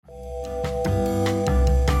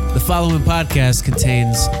following podcast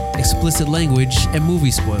contains explicit language and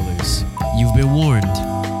movie spoilers. You've been warned.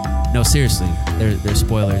 No, seriously, there's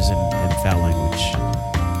spoilers and foul language.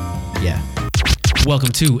 Yeah. Welcome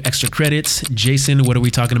to Extra Credits. Jason, what are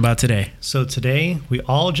we talking about today? So today, we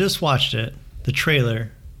all just watched it, the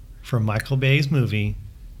trailer for Michael Bay's movie,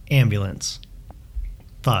 Ambulance.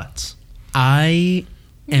 Thoughts? I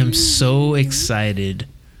am so excited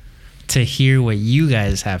to hear what you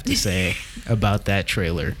guys have to say about that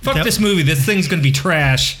trailer. Fuck this movie. This thing's going to be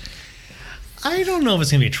trash. I don't know if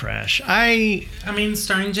it's going to be trash. I mean,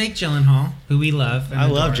 starring Jake Gyllenhaal, who we love. I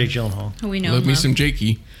love Jake Gyllenhaal. Who we know. Love me some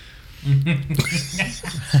Jakey.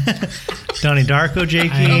 Donnie Darko, Jakey.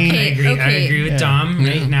 I agree with Dom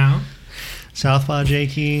right now. Southpaw,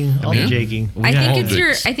 Jakey. All the Jakey.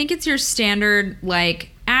 I think it's your standard like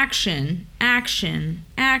action,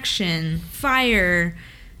 fire,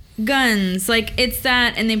 guns. Like it's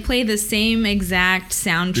that, and they play the same exact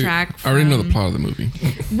soundtrack. I already know the plot of the movie.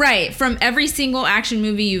 Right, from every single action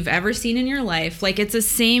movie you've ever seen in your life. Like it's the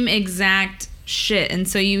same exact shit, and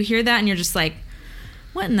so you hear that and you're just like,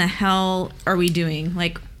 what in the hell are we doing?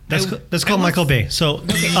 Like that's called Michael Bay. So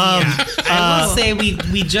I will say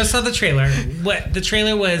we just saw the trailer. What the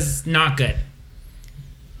trailer was not good.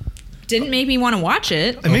 Didn't make me want to watch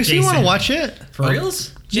it. It makes you want to watch it. For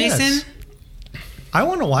reals? Jason? Yes. I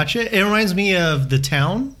want to watch it. It reminds me of The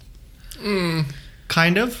Town.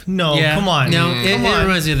 Kind of. No, come on. No, it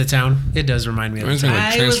reminds me of The Town. It does remind me of The Town.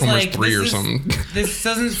 Like Transformers 3 or something. This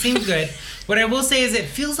doesn't seem good. What I will say is it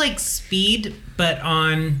feels like Speed, but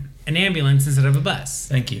on an ambulance instead of a bus.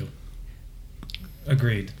 Thank you.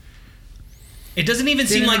 Agreed. It doesn't even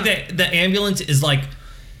seem like the ambulance is like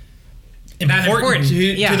important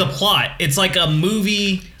to the plot. It's like a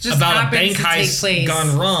movie Just about a bank heist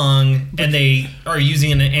gone wrong, and they are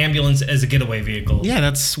using an ambulance as a getaway vehicle. Yeah,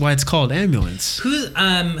 that's why it's called Ambulance. Who's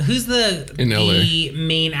the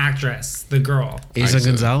main actress? The girl. Isa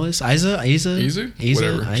Gonzalez? Isa?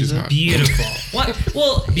 Whatever. She's hot. Beautiful. What?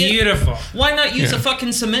 Well, beautiful. Why not use a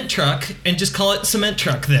fucking cement truck and just call it cement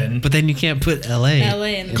truck then? But then you can't put LA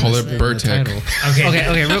in the Call it Burtech.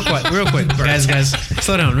 Okay, real quick. guys,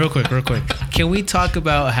 slow down real quick. Can we talk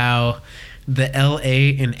about how the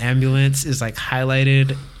LA in Ambulance is like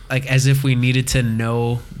highlighted like as if we needed to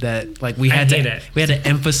know that like we had to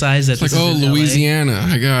emphasize that it's like, oh, Louisiana,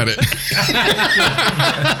 I got it.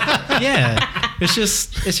 Yeah. It's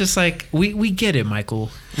just like we get it, Michael.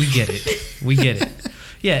 We get it.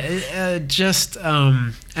 Yeah,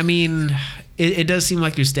 I mean, it does seem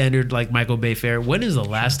like your standard like Michael Bay fare. When is the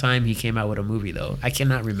last time he came out with a movie though? I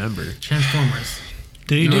cannot remember. Transformers.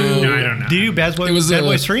 Did he do? No, I don't know. Did he do Bad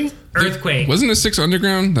Boys 3? Earthquake. Wasn't it Six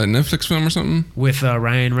Underground, that Netflix film or something? With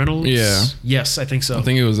Ryan Reynolds? Yeah. Yes, I think so. I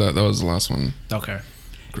think it was that. That was the last one. Okay.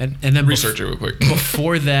 And then research it real quick.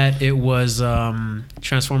 Before that, it was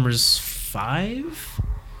Transformers 5.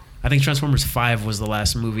 I think Transformers 5 was the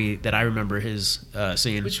last movie that I remember his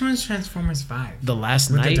seeing. Which one's Transformers 5? The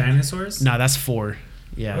Last With Night. The dinosaurs? No, that's 4.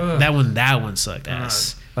 Yeah, Ugh. that one sucked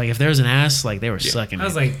ass. Like if there was an ass, like they were sucking. That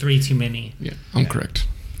was like 3 too many. Yeah, I'm correct.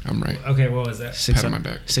 I'm right. Okay, what was that? Pat on my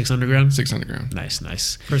back. 6 Underground. 6 Underground.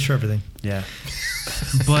 Nice. First for everything. Yeah.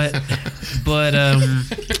 but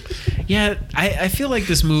yeah, I feel like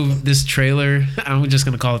this trailer, I'm just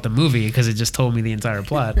gonna call it the movie because it just told me the entire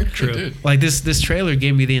plot. True. Like this trailer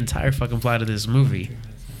gave me the entire fucking plot of this movie.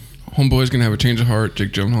 Homeboy's gonna have a change of heart.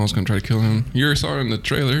 Jake Gyllenhaal's gonna try to kill him. You already saw it in the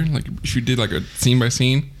trailer. Like she did like a scene by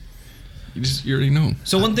scene. You already know.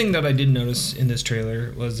 So one thing that I did notice in this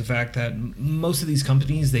trailer was the fact that most of these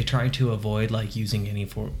companies, they try to avoid like using any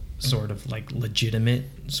sort of like legitimate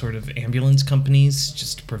sort of ambulance companies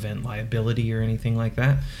just to prevent liability or anything like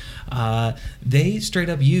that. They straight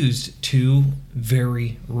up used 2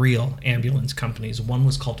 very real ambulance companies. One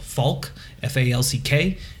was called Falck,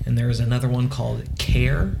 Falck, and there is another one called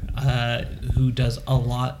CARE, who does a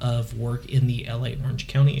lot of work in the LA Orange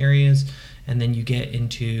County areas. And then you get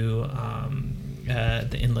into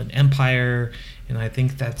the Inland Empire, and I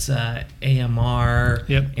think that's AMR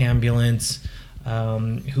Ambulance,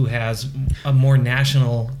 who has a more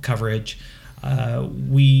national coverage.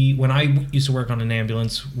 When I used to work on an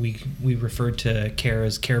ambulance, we referred to CARE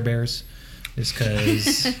as Care Bears, just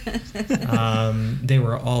because they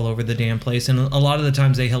were all over the damn place. And a lot of the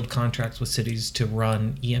times they held contracts with cities to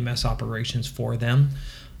run EMS operations for them.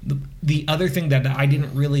 The other thing that I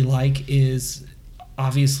didn't really like is,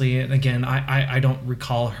 obviously, and again, I don't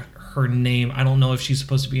recall her name. I don't know if she's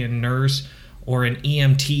supposed to be a nurse or an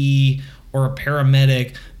EMT or a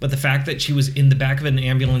paramedic, but the fact that she was in the back of an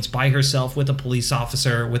ambulance by herself with a police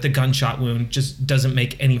officer with a gunshot wound just doesn't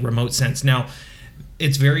make any remote sense. Now,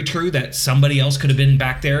 it's very true that somebody else could have been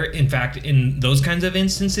back there. In fact, in those kinds of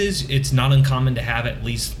instances, it's not uncommon to have at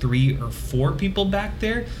least 3 or 4 people back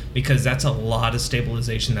there, because that's a lot of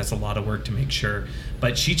stabilization. That's a lot of work to make sure.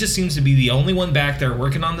 But she just seems to be the only one back there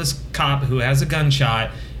working on this cop who has a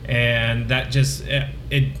gunshot, and that just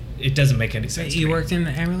it doesn't make any sense. You to me. worked in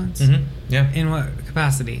the ambulance? Mhm. Yeah. In what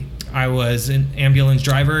capacity? I was an ambulance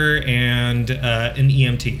driver and an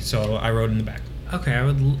EMT, so I rode in the back.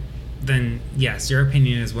 Okay, then yes, your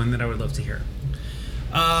opinion is one that I would love to hear.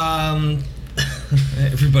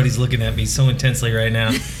 Everybody's looking at me so intensely right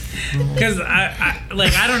now. Because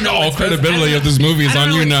I don't know. All what's supposed- credibility I of this movie is I don't on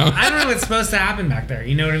know you what's- now. I don't know what's supposed to happen back there.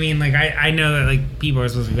 You know what I mean? Like I know that like people are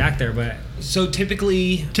supposed to be back there, but So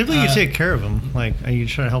typically, Typically, you take care of them. Like, you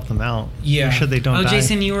try to help them out. Yeah. Make sure they don't die.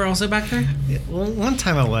 Jason, you were also back there. Yeah, well, one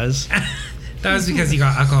time I was. That was because you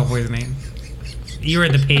got alcohol poisoning. You were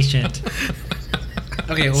the patient.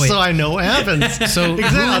 Okay, wait. So I know what happens. So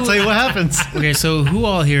Exactly, I'll tell you what happens. Okay, so who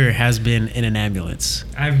all here has been in an ambulance?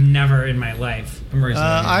 I've never in my life. I'm raising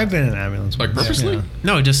my hand. I've been in an ambulance. Like once, purposely? Yeah,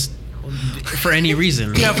 No, just for any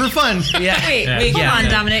reason. yeah for fun. Yeah. Wait, Yeah. hold Yeah. on,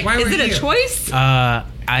 Dominic. Why Is were it a you? choice? We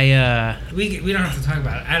don't have to talk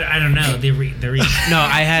about it. I don't know the reason. No,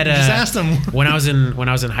 I had Just ask them. when I was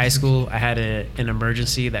in high school. I had an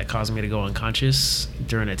emergency that caused me to go unconscious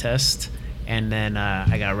during a test, and then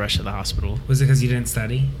I got rushed to the hospital. Was it because you didn't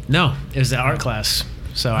study? No, it was the art class,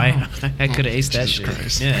 so I could have aced that Jesus shit.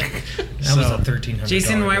 Christ. Yeah. That was a $1,300.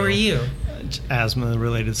 Jason, why were you? Asthma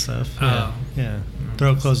related stuff. Oh. Yeah.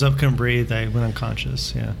 Throat closed up, couldn't breathe. I went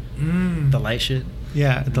unconscious. Yeah. The light shit?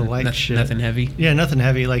 Yeah, the light No- shit. Nothing heavy? Yeah, nothing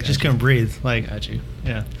heavy. Like, just Gotcha. couldn't breathe. Like, Got you.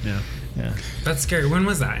 yeah. Yeah. Yeah. That's scary. When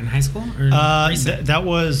was that? In high school or recent? That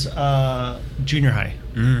was junior high.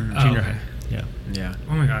 Mm. Oh, Junior okay. high. Yeah. Yeah.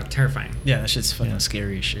 Oh my god, terrifying. Yeah, that shit's fucking Yeah.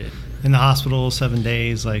 scary as shit. In the hospital, 7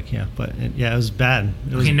 days. Like, yeah. But, it was bad.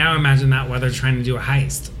 It was, Okay, now imagine that while they're trying to do a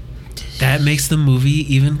heist. That makes the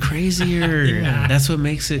movie even crazier. Yeah. That's what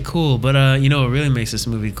makes it cool. But you know what really makes this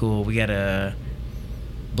movie cool? We got a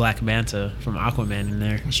Black Manta from Aquaman in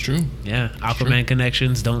there. It's true. Yeah, Aquaman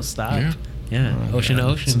connections don't stop. Yeah. Yeah, ocean to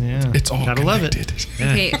ocean. Yeah. It's all Gotta love it. connected.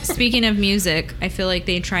 Yeah. Okay, speaking of music, I feel like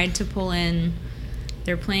they tried to pull in.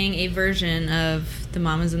 They're playing a version of the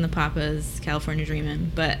Mamas and the Papas, California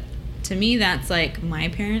Dreamin', but to me, that's like my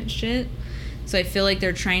parents' shit. So I feel like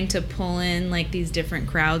they're trying to pull in like these different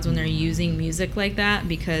crowds when they're using music like that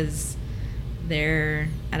because they're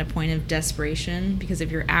at a point of desperation. Because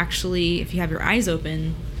if you have your eyes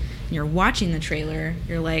open and you're watching the trailer,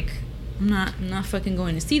 you're like, I'm not fucking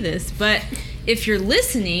going to see this. But if you're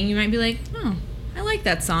listening, you might be like, oh, I like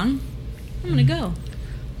that song. I'm gonna go.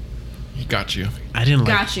 He got you. I didn't like.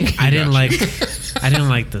 Got you. I didn't Got like. you. I didn't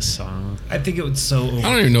like the song. I think it was so. I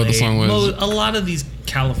don't even know what the song was. A lot of these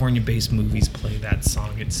California-based movies play that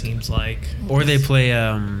song. It seems like Or they play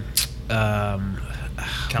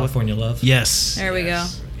California Love. Yes. There we go.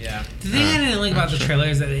 Yeah. The thing I didn't like about the trailer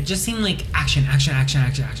is that it just seemed like action.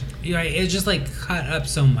 You know, it just like cut up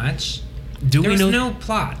so much. Do There we was know? no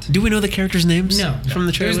plot. Do we know the characters' names? No. From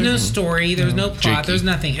the trailer. There's no story. There's no plot. Jakey. There's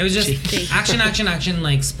nothing. It was just Jakey. action,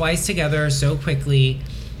 like spliced together so quickly.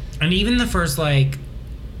 And even the first, like,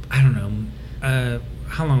 I don't know,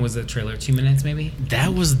 how long was the trailer? 2 minutes, maybe?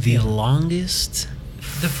 That was the longest.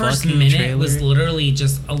 The first fucking minute trailer. was literally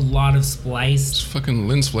just a lot of It's spliced fucking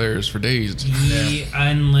lens flares for days.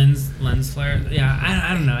 and lens flare. Yeah,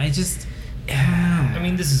 I don't know. I just. I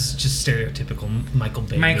mean, this is just stereotypical Michael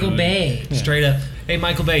Bay. Michael movie. Bay. Straight up. Hey,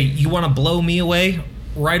 Michael Bay, you want to blow me away?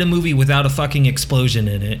 Write a movie without a fucking explosion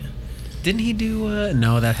in it. Didn't he do?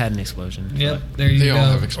 No, that had an explosion. Yep, there you They go. all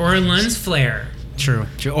have Or a explosions. lens flare. True.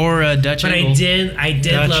 Or Dutch But angle. I did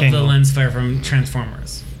Dutch love angle. the lens flare from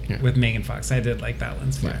Transformers Yeah. with Megan Fox. I did like that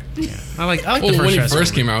lens flare. I like Oh, the when first he Transformer.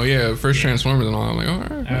 first came out, yeah, first Transformers and all. I'm like, oh, all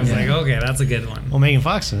right. I was like, okay, that's a good one. Well, Megan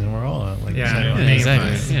Fox and we're all like, Yeah, excited. Yeah, Megan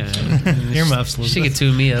exactly. Yeah. Earmuffs, She could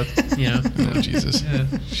tune me up. You know. Oh, Jesus.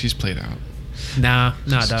 She's played out. Nah,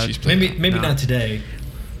 dog. She's played Maybe No. not today.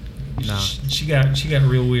 No. She got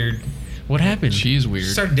real weird. What happened? She's She weird.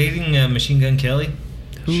 started dating Machine Gun Kelly.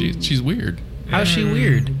 She's weird. How's she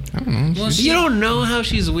weird? I don't know. Well, She's- You don't know how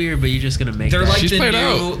she's weird, but you're just gonna make They're that. like She's the played new.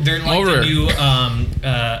 out. They're like Over. the new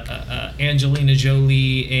Angelina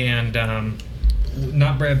Jolie and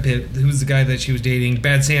not Brad Pitt. Who's the guy that she was dating?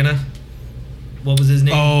 Bad Santa. What was his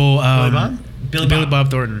name? Oh, Billy Bob? Billy Bob.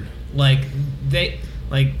 Thornton.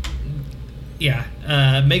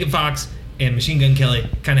 Megan Fox and Machine Gun Kelly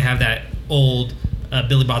kind of have that old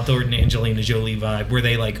Billy Bob Thornton, Angelina Jolie vibe, where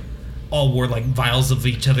they like all wore like vials of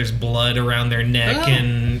each other's blood around their neck,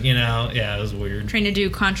 and it was weird. Trying to do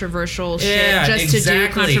controversial shit Yeah, just to do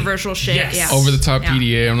exactly. controversial shit. Yes. Yeah. Over the top Yeah.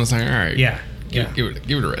 PDA. I'm just like, all right. Yeah. Give it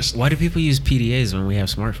a rest. Why do people use PDAs when we have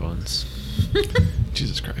smartphones?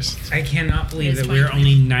 Jesus Christ. I cannot believe It's that we're fine.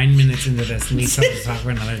 only 9 minutes into this and we still have to talk for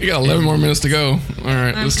another. You got 11 more minutes to go. All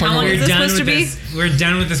right, let's talk how long about is We're this done supposed with to be? this. We're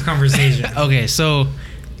done with this conversation. Okay, so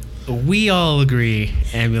we all agree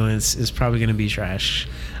Ambulance is probably going to be trash,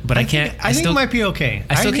 but I can't. I think still, it might be okay.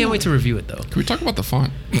 I still think- can't wait to review it though. Can we talk about the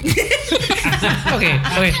font? Okay.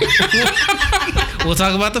 We'll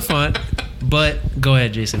talk about the font, but go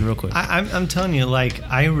ahead, Jason, real quick. I'm telling you, like,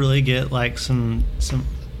 I really get like some.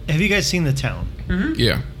 Have you guys seen The Town?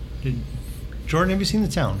 Yeah. Jordan, have you seen The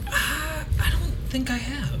Town? I don't think I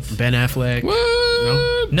have. Ben Affleck.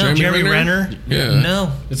 What? No, Jeremy Renner? Yeah.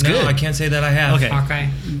 No, It's no, good. I can't say that I have. Okay. Hawkeye.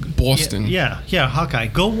 Boston. Yeah, Hawkeye.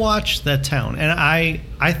 Go watch That Town, and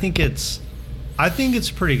I think it's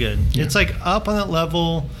pretty good. Yeah. It's like up on that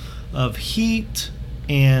level of Heat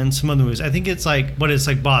and some other movies. I think it's like, but it's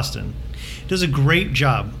like Boston. It does a great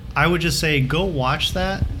job. I would just say go watch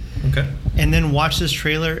that, Okay. and then watch this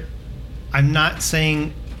trailer. I'm not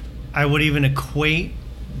saying I would even equate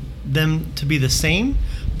them to be the same,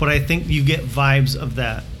 but I think you get vibes of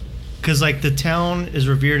that. Because like The Town is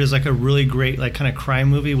revered as like a really great like kind of crime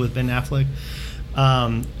movie with Ben Affleck,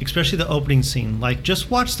 especially the opening scene. Like just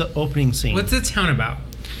watch the opening scene. What's the town about?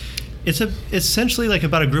 It's essentially like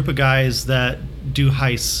about a group of guys that do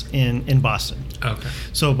heists in Boston. Okay.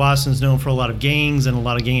 So Boston's known for a lot of gangs and a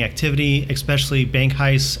lot of gang activity, especially bank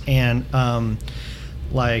heists and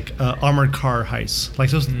armored car heists. Like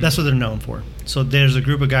those, that's what they're known for. So there's a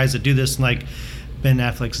group of guys that do this. And like Ben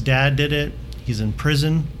Affleck's dad did it. He's in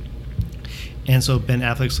prison, and so Ben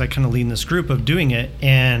Affleck's like kind of leading this group of doing it.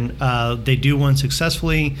 And they do one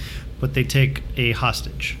successfully, but they take a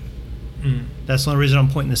hostage. That's the only reason I'm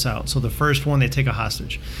pointing this out. So the first one, they take a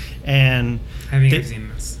hostage, and I think they- I've seen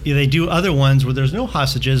this. yeah, they do other ones where there's no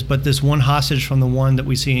hostages, but this one hostage from the one that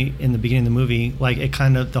we see in the beginning of the movie, like it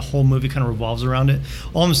kind of, the whole movie kind of revolves around it.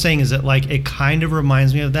 All I'm saying is that like it kind of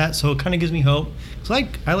reminds me of that, so it kind of gives me hope. So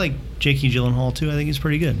I like Jakey Gyllenhaal too. I think he's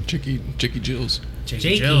pretty good. Jakey Jills.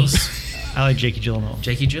 Jakey Jills. I like Jakey Gyllenhaal.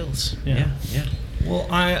 Jakey Jills. Yeah. Yeah. Well,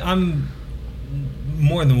 I'm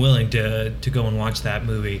more than willing to go and watch that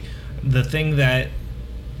movie. The thing that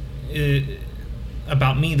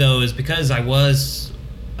about me though is because I was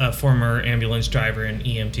a former ambulance driver and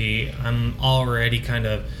EMT, I'm already kind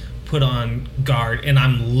of put on guard, and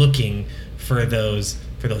I'm looking for those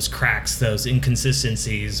cracks, those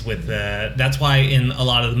inconsistencies with the. That's why in a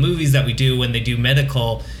lot of the movies that we do, when they do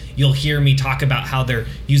medical, you'll hear me talk about how they're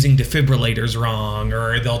using defibrillators wrong,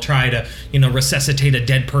 or they'll try to, resuscitate a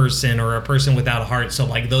dead person or a person without a heart. So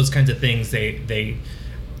like those kinds of things, they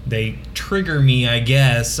trigger me, I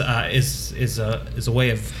guess, is a way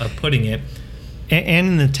of putting it. And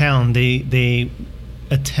in The Town, they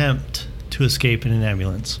attempt to escape in an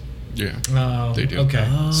ambulance. Yeah. Oh, They do. Okay.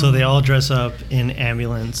 So they all dress up in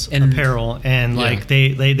ambulance And- apparel, and Yeah. like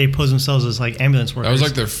they pose themselves as like ambulance workers.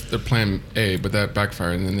 That was like their plan A, but that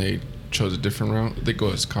backfired, and then they chose a different route. They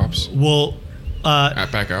go as cops. well,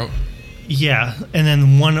 Back out. yeah, and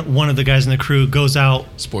then one of the guys in the crew goes out.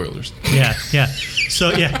 Spoilers. Yeah.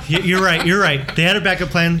 So yeah, you're right. They had a backup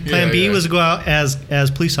plan. Plan Yeah, B yeah. was to go out as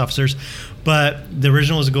police officers, but the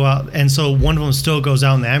original was to go out, and so one of them still goes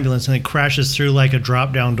out in the ambulance, and it crashes through like a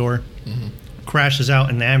drop down door, crashes out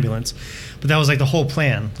in the ambulance. But that was like the whole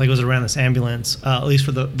plan. Like it was around this ambulance, at least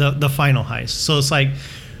for the final heist. So it's like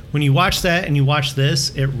when you watch that and you watch this,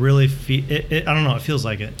 it really I don't know. It feels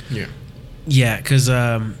like it. Yeah. Yeah, because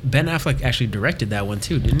Ben Affleck actually directed that one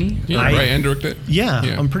too, didn't he? Yeah. I- Right. And directed. Yeah,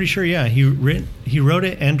 Yeah. I'm pretty sure. Yeah, he wrote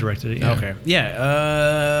it and directed it. Yeah. Okay.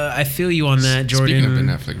 Yeah, I feel you on that, Jordan. Speaking of Ben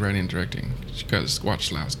Affleck writing and directing, you guys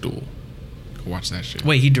watch Last Duel. Go watch that shit.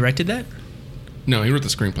 Wait, he directed that? No, he wrote the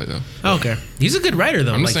screenplay though. Oh, okay. He's a good writer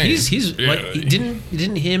though. I'm Like saying. he's Yeah. like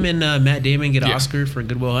didn't him and Matt Damon get an Yeah. Oscar for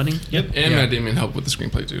Good Will Hunting? Yep. And Yeah. Matt Damon helped with the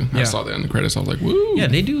screenplay too. Yeah. I saw that in the credits. I was like, woo. Yeah,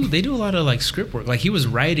 they do a lot of like script work. Like he was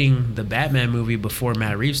writing the Batman movie before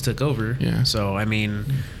Matt Reeves took over. Yeah. So I mean,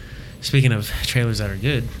 speaking of trailers that are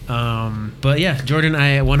good, but yeah, Jordan,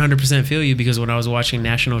 I 100% feel you because when I was watching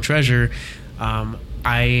National Treasure,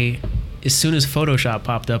 as soon as Photoshop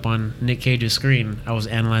popped up on Nick Cage's screen, I was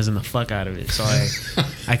analyzing the fuck out of it. So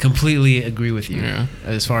I completely agree with you. Yeah.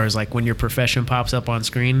 As far as like when your profession pops up on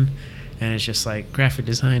screen, and it's just like graphic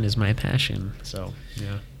design is my passion. So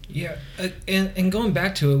yeah. Yeah, and going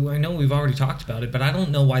back to it, I know we've already talked about it, but I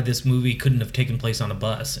don't know why this movie couldn't have taken place on a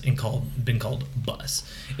bus and been called Bus.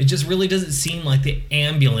 It just really doesn't seem like the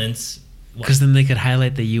ambulance Because then they could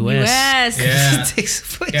highlight the U.S. U.S. Yeah. It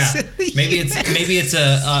takes place Yeah, in the maybe it's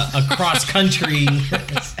a cross country.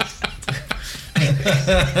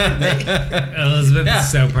 Elizabeth Yeah.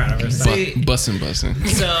 is so proud of herself. See, Bussin'.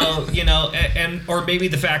 so and or maybe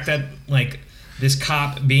the fact that like this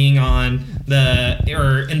cop being on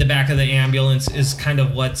in the back of the ambulance is kind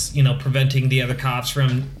of what's preventing the other cops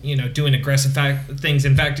from doing aggressive things.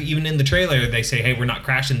 In fact, even in the trailer they say, hey, we're not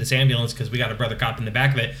crashing this ambulance because we got a brother cop in the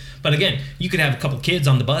back of it. But again, you could have a couple kids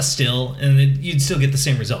on the bus still and you'd still get the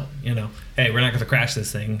same result. Hey, we're not going to crash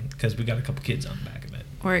this thing because we got a couple kids on the back of it.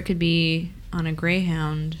 Or it could be on a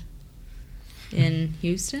Greyhound in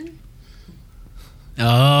Houston.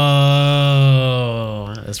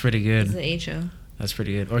 Oh, that's pretty It's good. the HO. That's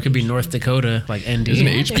pretty good. Or it could be North Dakota, like ND. Isn't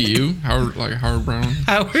it HBU? Howard Brown?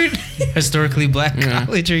 Howard? Historically Black Yeah.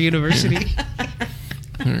 College or University.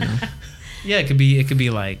 There you go. Yeah, it could be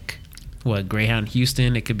like what, Greyhound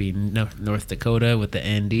Houston. It could be North Dakota with the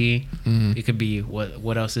ND. It could be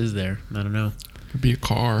what else is there? I don't know. Could be a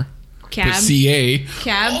car. Cab. Put CA.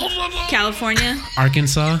 Cab. California.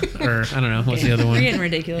 Arkansas, or I don't know what's the other We're one. getting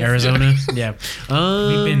ridiculous. Arizona. Yeah.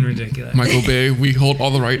 We've been ridiculous. Michael Bay. We hold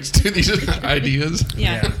all the rights to these ideas.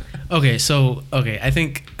 Yeah. Okay, I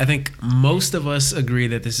think most of us agree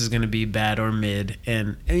that this is going to be bad or mid,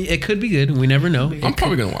 and it could be good. We never know. I'm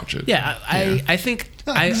probably gonna watch it. Yeah, I think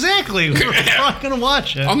Exactly. We're not gonna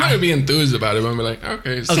watch it. I'm not gonna be enthused about it, but I'm gonna be like,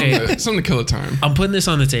 okay, something to kill the time. I'm putting this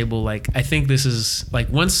on the table. Like, I think this is like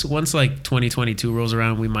once like 2022 rolls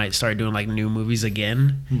around, we might start doing like new movies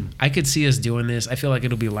again. I could see us doing this. I feel like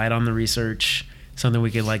it'll be light on the research, something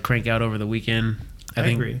we could like crank out over the weekend. I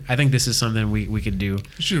agree. I think this is something we could do.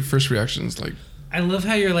 You should have first reactions like, I love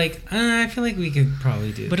how you're like, I feel like we could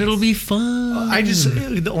probably do But this. it'll be fun.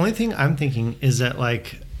 The only thing I'm thinking is that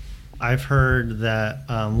like I've heard that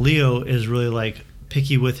Leo is really like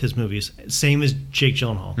picky with his movies. Same as Jake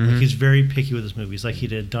Gyllenhaal. Like, he's very picky with his movies. Like he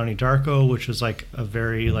did Donnie Darko, which was like a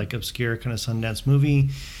very like obscure kind of Sundance movie.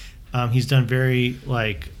 He's done very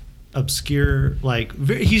like obscure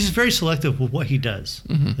he's very selective with what he does.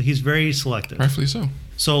 Like, he's very selective. rightfully so.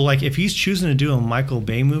 So like if he's choosing to do a Michael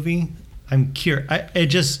Bay movie, I'm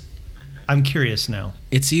curious. I'm curious now.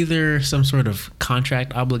 It's either some sort of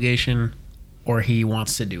contract obligation or he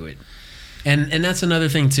wants to do it. And that's another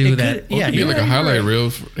thing too It that could- yeah, Maybe you're like a right, highlight you're right.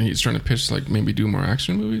 reel. He's trying to pitch like maybe do more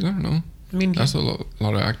action movies. I don't know. I mean, That's what a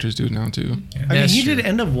lot of actors do now too. I mean, That's he true. did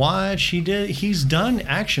End of Watch. He's done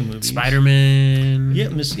action movies. Spider-Man. Yeah,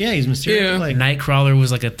 he's Mysterio. Yeah. Like, Nightcrawler was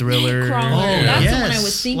like a thriller. Nightcrawler. Oh, That's the yes. one I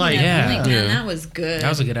was thinking Like, of. yeah. I'm like, man, Yeah. that was good. That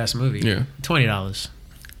was a good ass movie. Yeah. $20.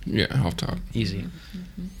 Yeah, off top. Easy.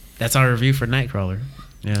 That's our review for Nightcrawler.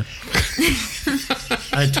 Yeah.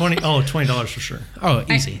 $20 for sure. Oh,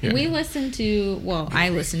 easy. We listened to, I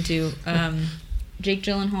listened to, Jake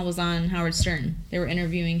Gyllenhaal was on Howard Stern. They were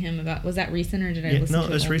interviewing him about, was that recent or did I Yeah, listen no,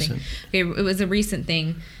 to it was the whole recent. thing? Okay, it was a recent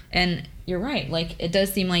thing. And you're right. Like, it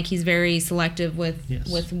does seem like he's very selective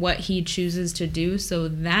with what he chooses to do. So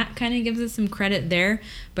that kind of gives us some credit there.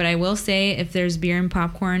 But I will say, if there's beer and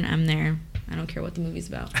popcorn, I'm there. I don't care what the movie's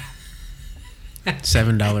about.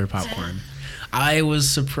 $7 popcorn. I was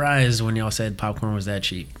surprised when y'all said popcorn was that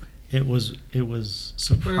cheap. It was Where were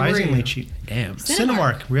surprisingly you? cheap. Damn.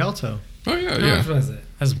 Cinemark, Rialto. Oh yeah, How yeah. much was it?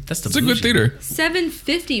 That's the It's a good bougie. theater.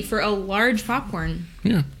 $7.50 for a large popcorn.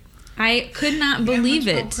 Yeah. I could not believe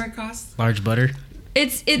it. Large butter.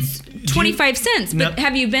 It's 25 cents. But No.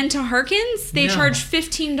 have you been to Harkins? They No. charge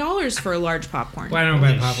 $15 for a large popcorn. Well, I don't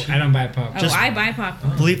buy popcorn. I don't buy popcorn. Oh, I buy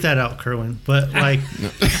popcorn. Bleep that out, Kerwin. But like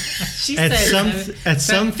She at said some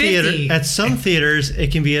 $7.50. at some theaters,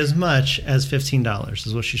 it can be as much as $15.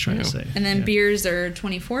 Is what she's trying to say. and then beers are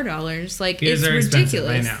 $24. Like, Beers it's are expensive,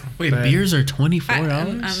 ridiculous. I know. Wait, But beers are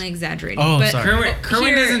 $24? I'm exaggerating. Oh, but sorry. Kerwin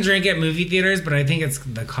here- doesn't drink at movie theaters, but I think it's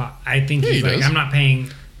the cost. I think Yeah, he's he like, does. I'm not paying.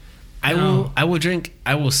 I No.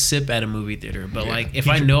 will sip at a movie theater, but Yeah. like if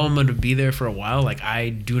I know I'm going to be there for a while, like I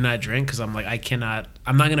do not drink because I'm like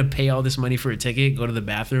I'm not going to pay all this money for a ticket, go to the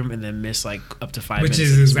bathroom, and then miss like up to 5 Which minutes.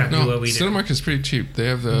 is of exactly No, what we do. Cinemark is pretty cheap. They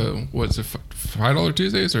have the what's it, $5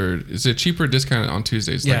 Tuesdays, or is it cheaper discounted on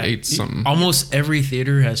Tuesdays? Like 8 something. Almost every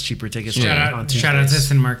theater has cheaper tickets. Yeah. on Shout out to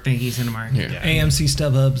Tuesdays. Cinemark. Thank you, Cinemark. Yeah. AMC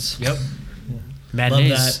StubHubs. Yep. Mad Love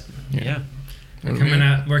Days. that. Yeah. We're coming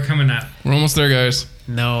up. We're coming up. We're almost there, guys.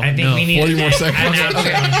 No. I think no. we need 40 more seconds.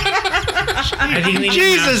 I think we need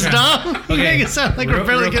Jesus, an outro. Dom! You make it sound like we're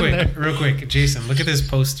barely getting there. Real quick, Jason, look at this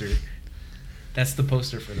poster. That's the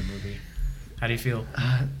poster for the movie. How do you feel?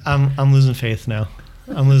 I'm losing faith now.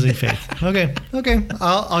 I'm losing faith. Okay.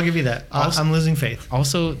 I'll give you that. I'm losing faith.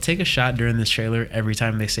 Also, take a shot during this trailer every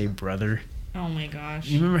time they say brother. Oh my gosh.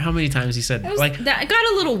 You remember how many times he said, That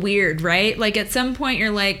got a little weird, right? Like at some point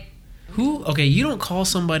you're like, who? Okay, you don't call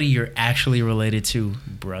somebody you're actually related to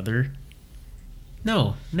brother.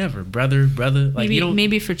 No, never. Brother. Like you don't.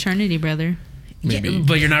 maybe fraternity brother. Maybe. Yeah,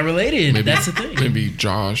 but you're not related. Maybe, That's the thing. Maybe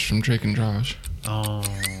Josh from Drake and Josh. Oh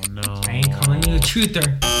no. I ain't calling you a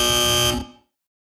truther.